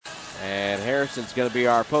Harrison's going to be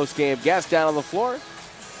our post-game guest down on the floor.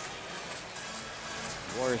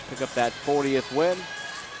 Warriors pick up that 40th win.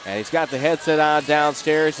 And he's got the headset on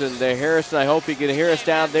downstairs. And Harrison, I hope you can hear us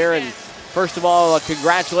down there. And first of all,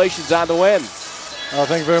 congratulations on the win. Oh,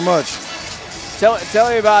 thank you very much. Tell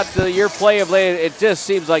me about your play of late. It just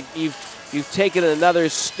seems like you've taken another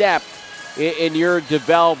step in your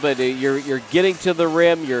development. You're getting to the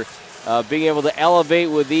rim. You're being able to elevate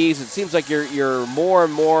with ease. It seems like you're more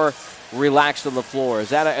and more relaxed on the floor. Is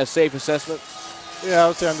that a safe assessment? Yeah, I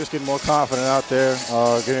would say I'm just getting more confident out there,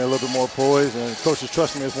 getting a little bit more poised, and coaches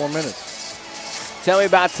trust me with more minutes. Tell me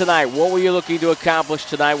about tonight. What were you looking to accomplish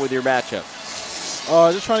tonight with your matchup?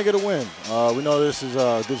 Just trying to get a win. We know this is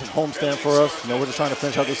a homestand for us. We're just trying to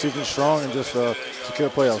finish out the season strong and just secure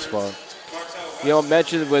a playoff spot.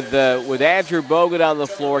 Mentioned with Andrew Bogut on the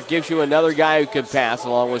floor, it gives you another guy who can pass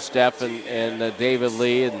along with Steph and David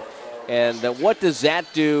Lee. And what does that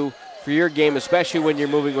do for your game, especially when you're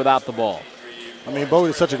moving without the ball? I mean, Bogut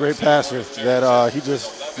is such a great passer that he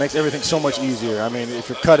just makes everything so much easier. I mean, if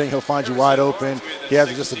you're cutting, he'll find you wide open. He has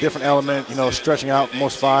just a different element, stretching out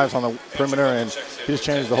most fives on the perimeter, and he just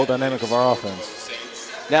changes the whole dynamic of our offense.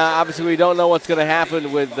 Now, obviously, we don't know what's going to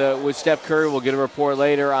happen with Steph Curry. We'll get a report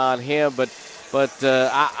later on him, but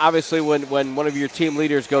obviously, when one of your team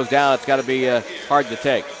leaders goes down, it's got to be hard to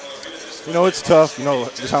take. It's tough,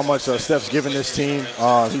 just how much Steph's given this team.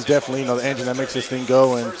 He's definitely, the engine that makes this thing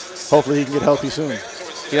go, and hopefully he can get healthy soon.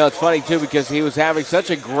 It's funny, too, because he was having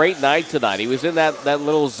such a great night tonight. He was in that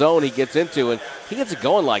little zone he gets into, and he gets it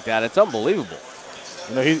going like that. It's unbelievable.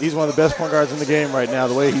 He's one of the best point guards in the game right now,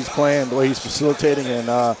 the way he's playing, the way he's facilitating, and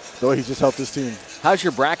the way he's just helped his team. How's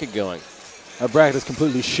your bracket going? My bracket is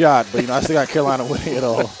completely shot, but, I still got Carolina winning it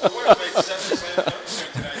all.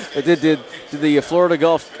 Did the Florida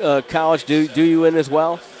Gulf College do you in as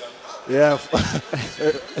well? Yeah,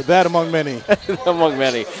 that among many. among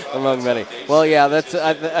many. Well, yeah,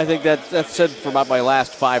 I think that's said for about my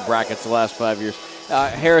last 5 brackets the last 5 years.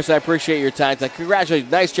 Harris, I appreciate your time tonight.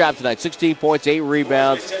 Congratulations. Nice job tonight. 16 points, 8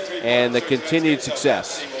 rebounds, and the continued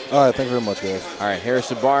success. All right, thank you very much, guys. All right,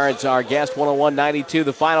 Harrison Barnes, our guest, 101-92.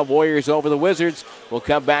 The final, Warriors over the Wizards. We'll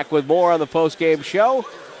come back with more on the postgame show.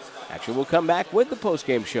 Actually, we'll come back with the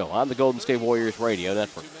postgame show on the Golden State Warriors Radio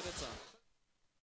Network.